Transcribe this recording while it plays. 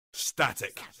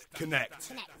Static,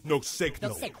 connect, no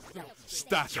signal.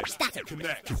 Static,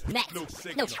 connect, no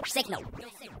signal.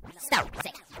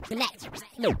 Static,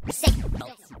 connect, no signal.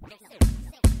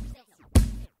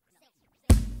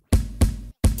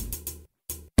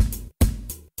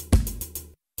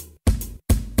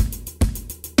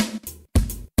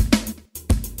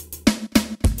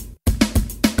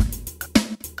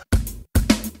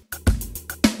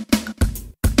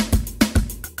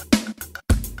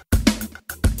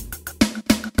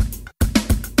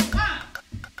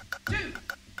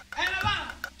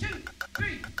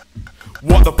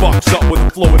 What the fuck's up with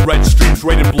the flowing red streams,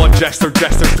 raining blood gestures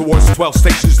towards the 12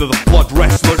 stations of the blood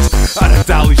wrestlers. Out of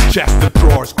Dali's chest of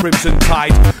drawers, crimson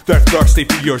tide, they're thirsty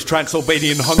for yours.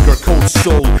 Transylvanian hunger, cold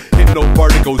soul, hypno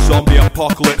vertigo, zombie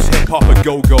apocalypse, hip hop a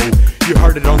go-go. You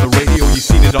heard it on the radio, you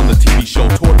seen it on the TV show.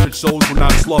 Tortured souls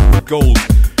renounce love for gold.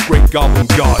 Great goblin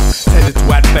god, tended to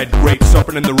add-fed great,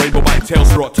 serpent in the rainbow by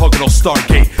tails through octagonal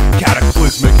stargate.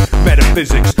 Cataclysmic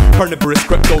metaphysics, carnivorous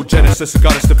cryptogenesis, a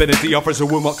goddess divinity offers her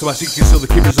womb up to my seekers, so the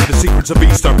keepers of the secrets of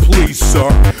Easter. Please, sir,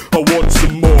 I want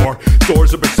some more.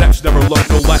 Doors of perception never learned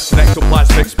no less than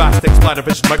ectoplasmic, spastics,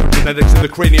 bladderfish, microgenetics in the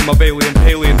cranium of alien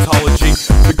paleontology.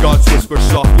 The gods whisper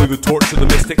softly, the torch of the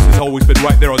mystics has always been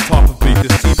right there on top of me,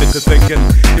 deceived into thinking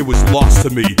it was lost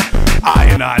to me. I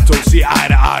and I don't see eye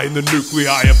to eye in the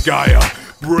nuclei of Gaia.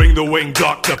 Bring the winged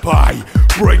octopi,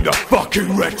 bring the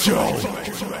fucking ritual.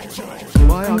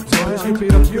 My octopus, you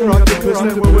beat up your octopus,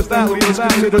 and where was that lead us?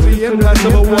 Consider the impact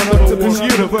of a one-octopus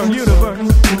universe.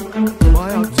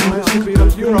 My octopus, you beat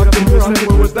up your octopus, and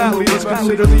where was that lead us?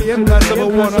 Consider the impact of a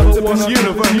one-octopus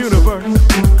universe.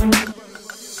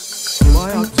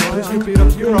 My octopus, you beat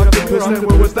up your octopus, and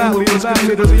where was that lead us?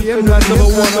 Consider the impact of a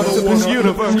one-octopus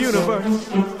universe.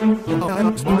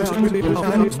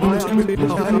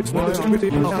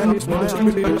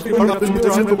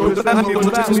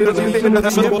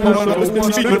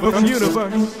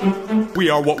 We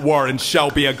are what were and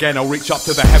shall be again. I'll reach up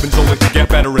to the heavens only to get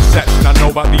better reception. I know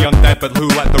about the undead, but who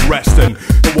let the rest in?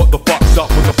 But what the fuck's up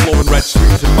with the flowing red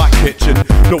streams in my kitchen?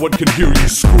 No one can hear you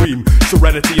scream.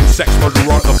 Serenity and sex murder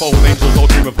art. The fallen angels all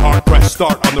dream of hard press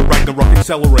start on the Ragnarok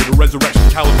accelerator, resurrection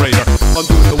calibrator.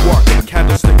 Undoing the work of a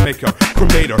candlestick maker,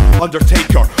 cremator,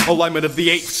 undertaker, alignment of the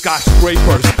 8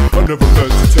 skyscrapers. I never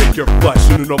meant to take your flesh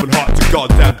in an oven hot to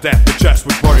goddamn death. The chest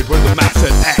was buried where the map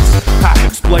said X. Half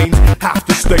explained, half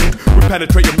disdained. We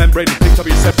penetrate your membrane and picked up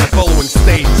your set by following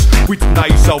stains. We deny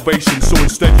you salvation, so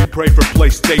instead you pray for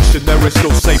PlayStation. There is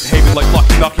no safe haven like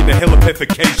Lucky knocking the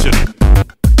hilliphication.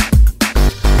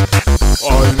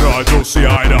 I don't see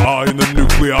eye to eye in the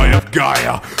nuclei of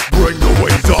Gaia. Bring the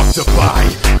winged octopi,